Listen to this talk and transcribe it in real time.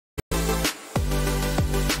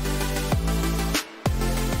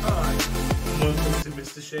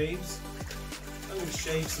Mr. Shaves. I'm going to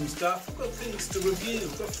shave some stuff. I've got things to review,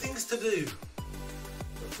 I've got things to do.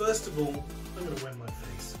 But first of all, I'm going to wet my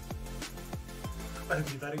face. I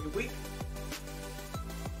hope you've had a good week.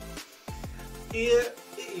 Here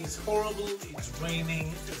it is horrible, it's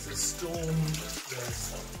raining, there's a storm,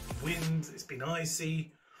 there's wind, it's been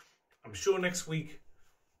icy. I'm sure this week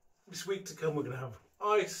to come, we're going to have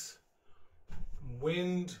ice,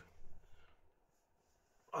 wind.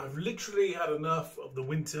 I've literally had enough of the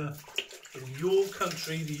winter in your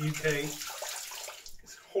country, the UK.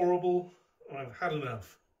 It's horrible, and I've had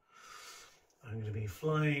enough. I'm going to be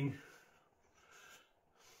flying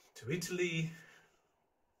to Italy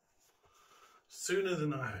sooner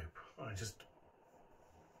than I hope. I don't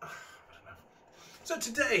know. So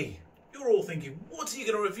today, you're all thinking, what are you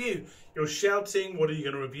going to review? You're shouting, what are you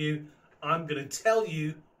going to review? I'm going to tell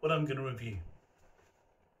you what I'm going to review.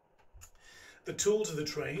 The tools of the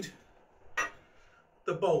trade,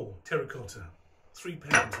 the bowl, terracotta,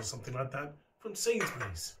 £3 or something like that, from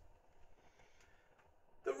Sainsbury's.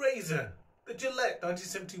 The razor, the Gillette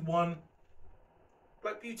 1971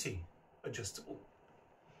 Black Beauty, adjustable.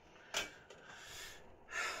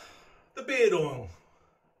 The beard oil,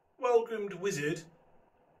 well-groomed wizard,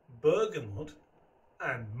 bergamot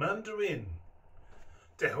and mandarin,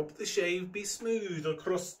 to help the shave be smooth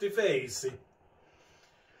across the face.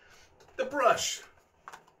 The brush,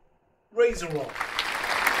 razorock,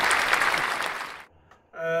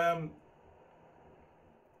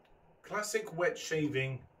 classic wet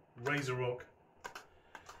shaving razorock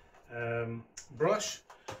brush,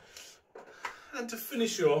 and to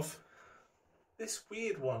finish off, this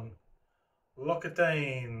weird one,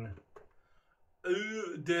 L'Occitane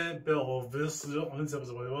Eau de Belvis.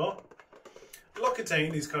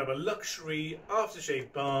 L'Occitane is kind of a luxury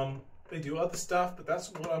aftershave balm. They do other stuff, but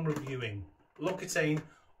that's what I'm reviewing. L'Occitane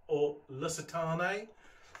or L'Occitane.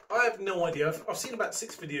 I have no idea. I've seen about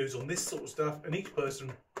 6 videos on this sort of stuff, and each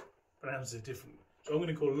person pronounces it different. So I'm going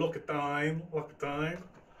to call it L'Occitane.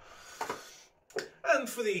 And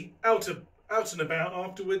for the out and about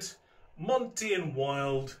afterwards, Monte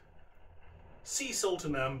Wilde Sea Salt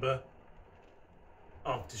and Amber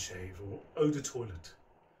aftershave or eau de toilette.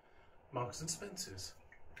 Marks and Spencer's.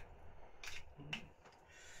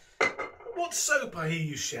 What soap, I hear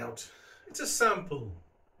you shout? It's a sample.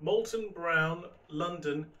 Molton Brown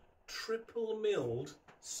London triple milled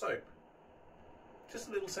soap. Just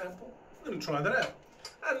a little sample. I'm going to try that out.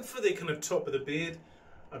 And for the kind of top of the beard,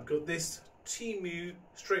 I've got this Temu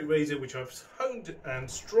straight razor, which I've honed and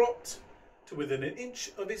stropped to within an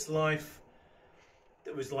inch of its life.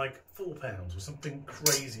 It was like £4 or something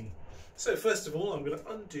crazy. So first of all, I'm going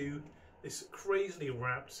to undo this crazily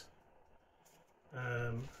wrapped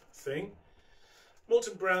thing.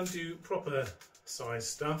 Molton Brown do proper size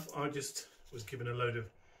stuff. I just was given a load of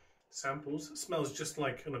samples. It smells just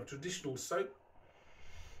like kind of traditional soap.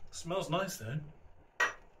 It smells nice though.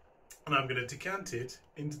 And I'm going to decant it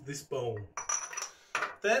into this bowl.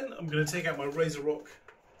 Then I'm going to take out my razorock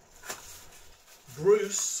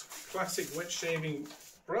Bruce classic wet shaving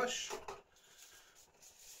brush.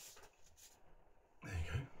 There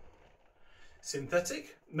you go.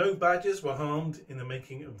 Synthetic. No badgers were harmed in the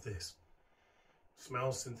making of this.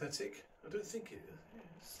 Smells synthetic. I don't think it is. Yeah,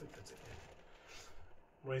 it's synthetic.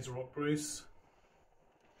 Yeah. Razorock Bruce.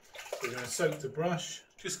 We're going to soak the brush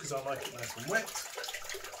just because I like it nice and wet.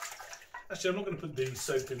 Actually, I'm not going to put the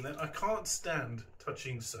soap in there. I can't stand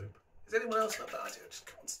touching soap. Is anyone else like that? I just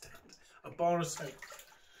can't stand a bar of soap.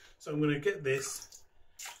 So I'm going to get this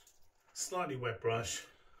slightly wet brush.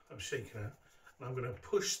 I'm shaking it. And I'm going to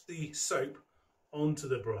push the soap onto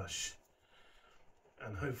the brush.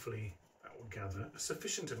 And hopefully that will gather a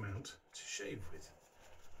sufficient amount to shave with.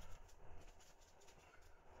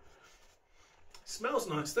 It smells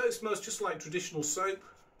nice though. It smells just like traditional soap.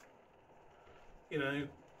 You know,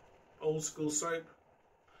 old school soap.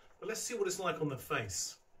 But let's see what it's like on the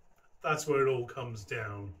face. That's where it all comes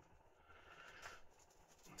down.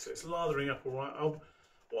 So it's lathering up all right.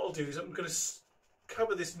 What I'll do is I'm going to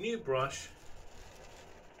cover this new brush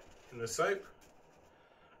in the soap,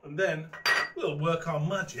 and then we'll work our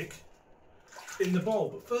magic in the bowl.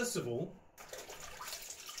 But first of all,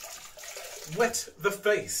 wet the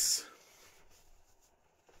face.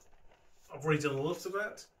 I've already done a lot of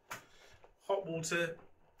that. Hot water,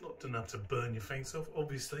 not enough to burn your face off,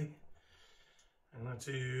 obviously. And I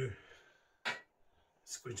do a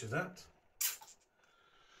squidge of that.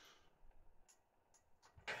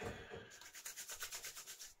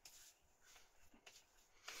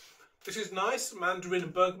 This is nice, mandarin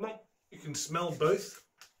and bergamot. You can smell both.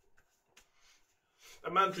 The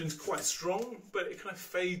mandarin's quite strong, but it kind of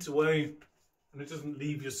fades away and it doesn't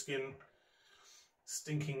leave your skin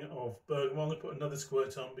stinking of bergamot. I'm going to put another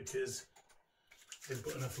squirt on because I didn't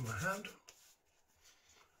put enough in my hand.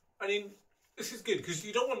 I mean, this is good because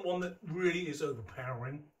you don't want one that really is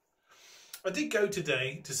overpowering. I did go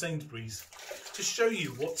today to Sainsbury's to show you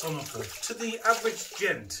what's on offer. To the average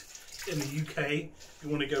gent in the UK, if you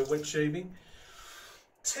want to go wet shaving,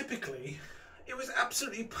 typically it was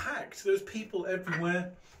absolutely packed. There was people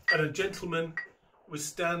everywhere, and a gentleman was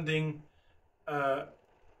standing all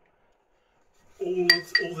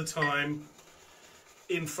the time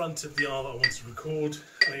in front of the aisle that I wanted to record,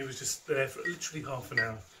 and he was just there for literally half an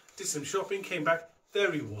hour. Did some shopping, came back,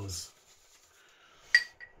 there he was.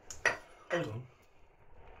 Hold on.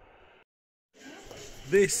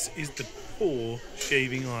 This is the poor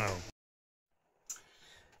shaving aisle.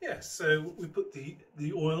 Yeah, so we put the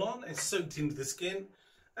oil on, it's soaked into the skin,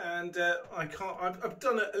 and I've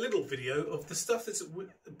done a little video of the stuff that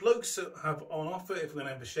blokes have on offer if we're going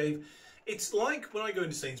to have a shave. It's like when I go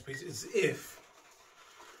into Sainsbury's, it's as if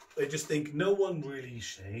they just think no one really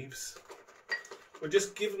shaves. We'll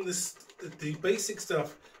just give them the basic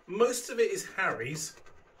stuff. Most of it is Harry's.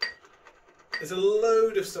 There's a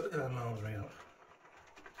load of stuff.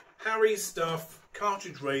 Harry's stuff,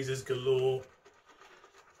 cartridge razors galore,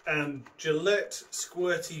 and Gillette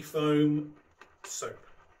squirty foam soap.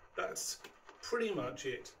 That's pretty much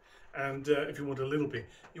it. And if you want a little bit,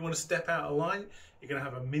 you want to step out of line, you're going to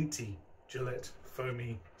have a minty Gillette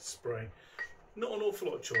foamy spray. Not an awful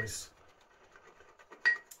lot of choice.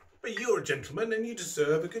 But you're a gentleman and you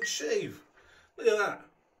deserve a good shave. Look at that.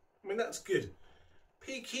 I mean, that's good.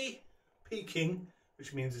 Peaking,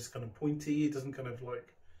 which means it's kind of pointy. It doesn't kind of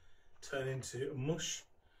like turn into a mush.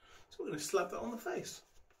 So we're going to slap that on the face.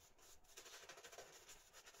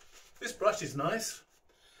 This brush is nice.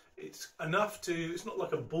 It's enough to, it's not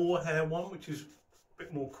like a boar hair one, which is a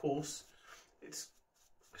bit more coarse. It's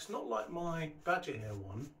not like my badger hair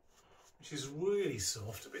one, which is really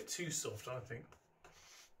soft, a bit too soft, I think.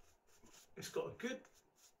 It's got a good,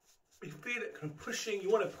 you feel it kind of pushing, you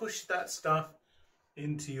want to push that stuff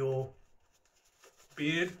into your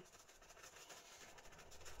beard.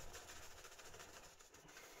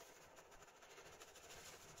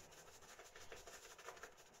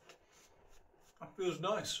 That feels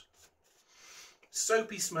nice.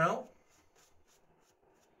 Soapy smell.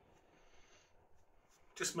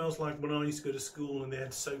 Just smells like when I used to go to school and they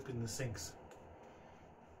had soap in the sinks.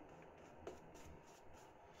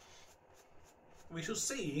 We shall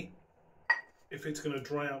see if it's going to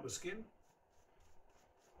dry out the skin.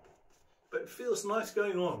 But it feels nice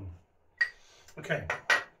going on. Okay.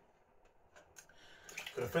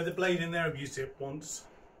 Got a feather blade in there. I've used it once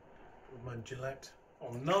with my Gillette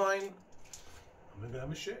on 9. I'm going to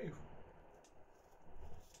have a shave.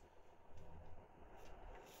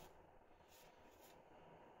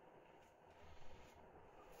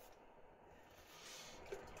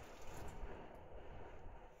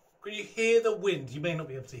 Can you hear the wind? You may not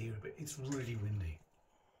be able to hear it, but it's really windy.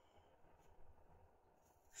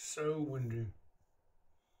 So windy.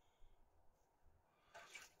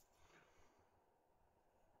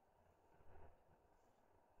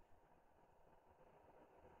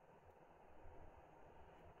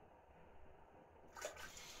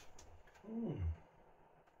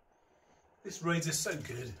 This razor's so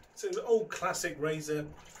good. It's an old classic razor.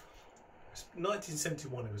 It's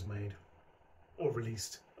 1971 it was made. Or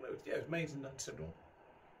released. Yeah, it was made in 1971.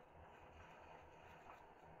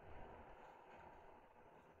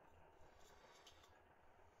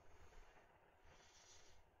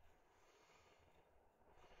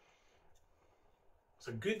 It's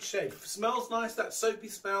a good shave. Smells nice, that soapy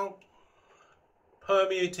smell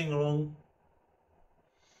permeating along.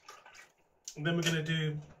 And then we're going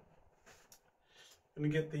to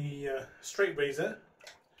get the straight razor.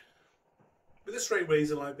 With a straight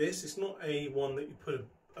razor like this, it's not a one that you put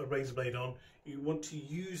a razor blade on. You want to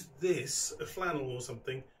use this, a flannel or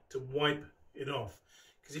something, to wipe it off.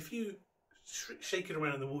 Because if you shake it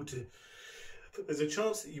around in the water, there's a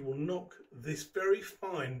chance that you will knock this very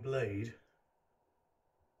fine blade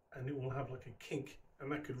and it will have like a kink,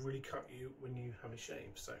 and that could really cut you when you have a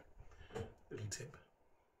shave. So, little tip.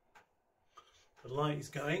 The light is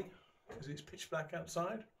going because it's pitch black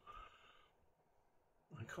outside.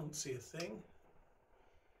 I can't see a thing.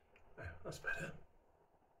 Oh, that's better.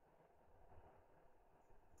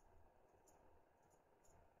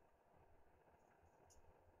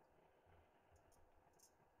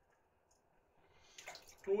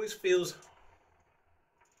 It always feels,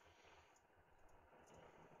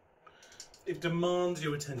 it demands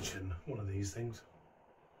your attention, one of these things.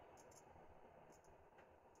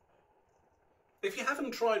 If you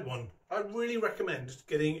haven't tried one, I really recommend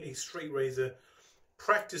getting a straight razor,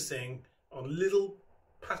 practicing on little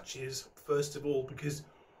patches first of all, because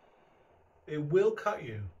it will cut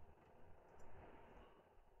you.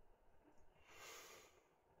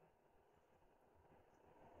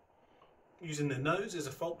 Using the nose as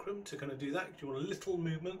a fulcrum to kind of do that, you want a little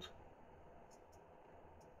movement.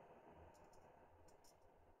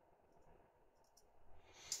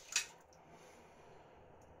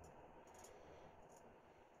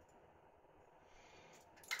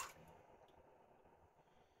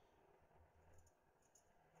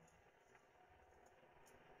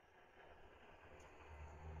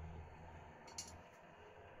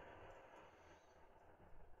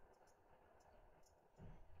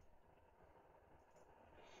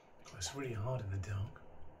 It's really hard in the dark.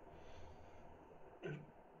 It's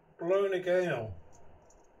blowing a gale.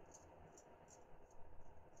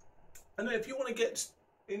 And if you want to get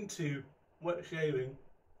into wet shaving,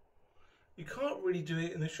 you can't really do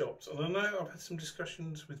it in the shops. And I know I've had some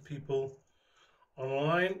discussions with people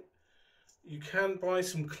online. You can buy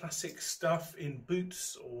some classic stuff in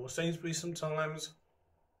Boots or Sainsbury's sometimes.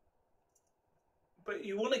 But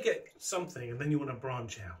you want to get something and then you want to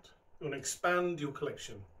branch out. You want to expand your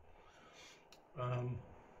collection.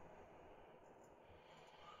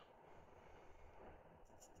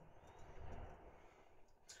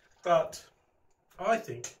 But I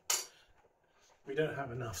think we don't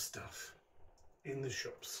have enough stuff in the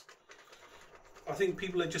shops. I think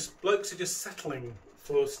blokes are just settling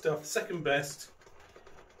for stuff second best,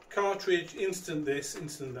 cartridge, instant this,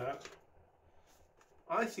 instant that.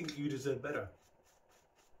 I think you deserve better.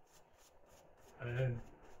 And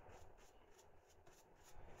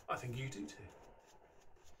I think you do too.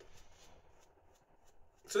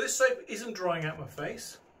 So this soap isn't drying out my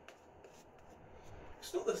face.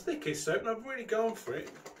 It's not the thickest soap, and I've really gone for it.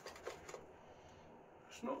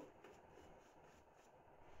 It's not.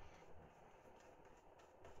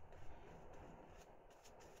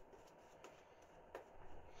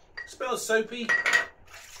 It smells soapy.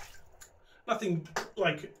 Nothing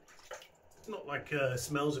like, not like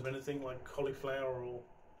smells of anything like cauliflower or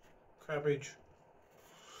cabbage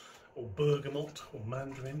or bergamot or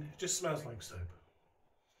mandarin. It just smells like soap.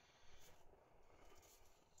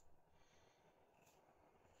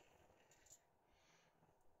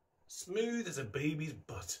 Smooth as a baby's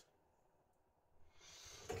butt.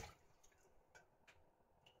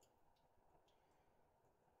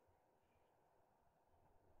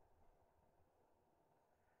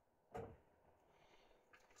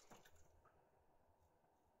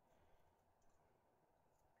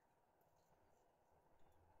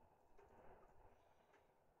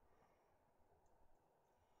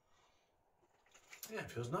 Yeah, it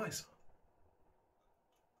feels nice.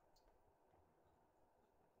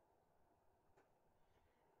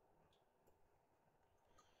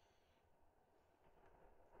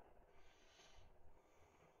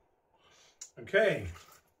 Okay,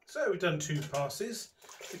 so we've done 2 passes,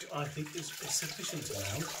 which I think is a sufficient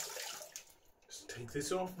amount. Just take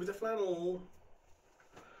this off with a flannel.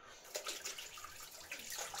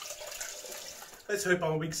 Let's hope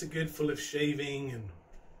our weeks are good, full of shaving and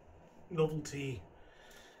novelty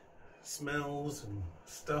smells and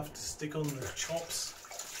stuff to stick on the chops.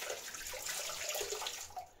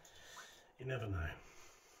 You never know.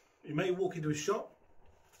 You may walk into a shop,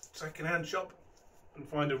 second-hand shop, and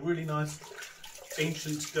find a really nice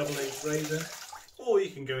ancient double-edged razor, or you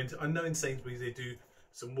can go into, I know in Sainsbury's they do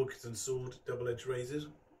some Woodcuts and Sword double-edged razors,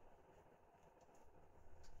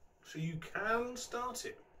 so you can start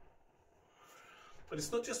it. But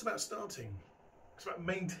it's not just about starting, it's about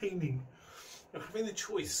maintaining, having the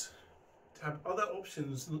choice to have other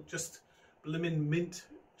options, not just blimmin' mint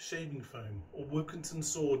shaving foam or Woodcuts and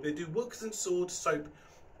Sword. They do Woodcuts and Sword soap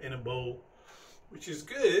in a bowl, which is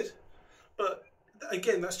good, but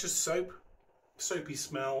again, that's just soap, soapy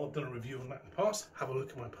smell. I've done a review on that in the past. Have a look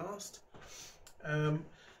at my past.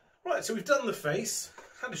 Right, so we've done the face,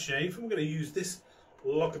 had a shave, and we're going to use this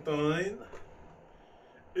L'Occitane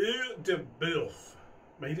Eau de Boeuf,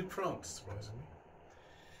 made in France, surprisingly.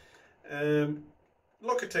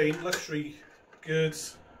 L'Occitane, luxury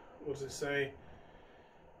goods. What does it say?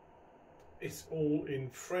 It's all in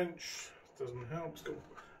French. Doesn't help. It's got,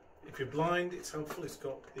 if you're blind, it's helpful. It's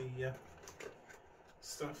got the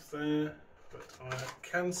stuff there, but I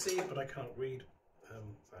can see it, but I can't read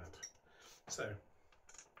that. So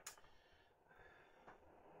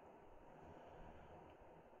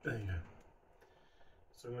there you go.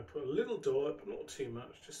 So I'm going to put a little dollop, not too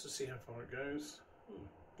much, just to see how far it goes.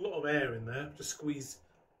 A lot of air in there. Just squeeze.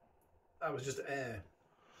 That was just air.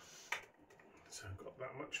 So I've got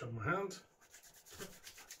that much on my hand.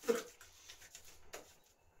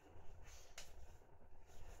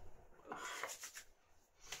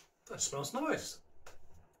 That smells nice.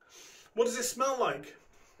 What does it smell like?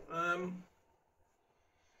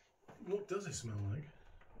 What does it smell like?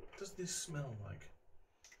 What does this smell like?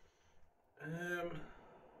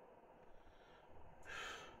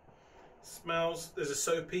 Smells, there's a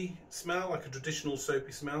soapy smell, like a traditional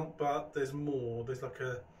soapy smell, but there's more. There's like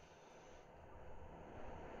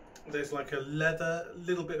a leather, a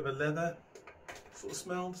little bit of a leather sort of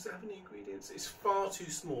smell. Does it have any ingredients? It's far too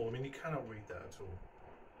small. I mean, you cannot read that at all.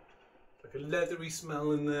 Like a leathery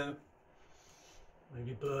smell in there.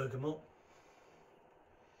 Maybe bergamot.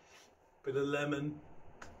 Bit of lemon.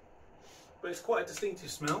 But it's quite a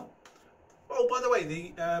distinctive smell. Oh, by the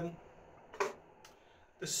way,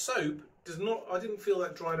 the soap does not, I didn't feel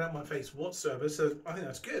that dried out my face whatsoever, so I think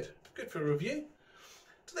that's good. Good for a review.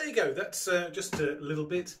 So there you go. That's just a little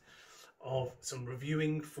bit of some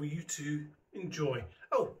reviewing for you to enjoy.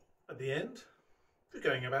 Oh, at the end, if you're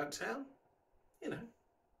going about town, you know,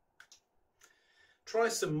 try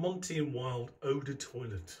some Monte Wilde Eau de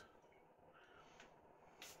Toilette.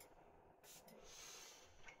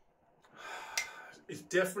 It's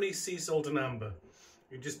definitely sea salt and amber.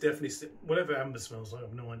 You just definitely, whatever amber smells like, I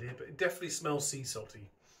have no idea, but it definitely smells sea salty.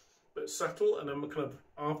 But subtle, and I'm a kind of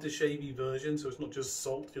aftershave-y version, so it's not just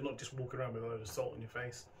salt. You're not just walking around with a load of salt on your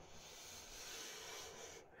face.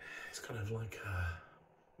 It's kind of like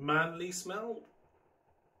a manly smell.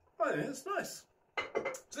 Oh yeah, it's nice.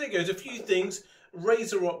 So there you go, there's a few things.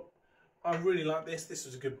 Razorock, I really like this. This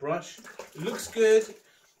was a good brush. It looks good.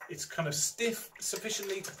 It's kind of stiff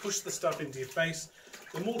sufficiently to push the stuff into your face.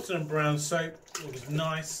 The Molton Brown soap, it was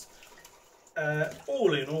nice.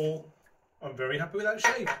 All in all, I'm very happy with that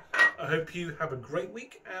shave. I hope you have a great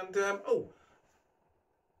week, and oh,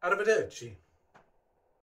 arrivederci.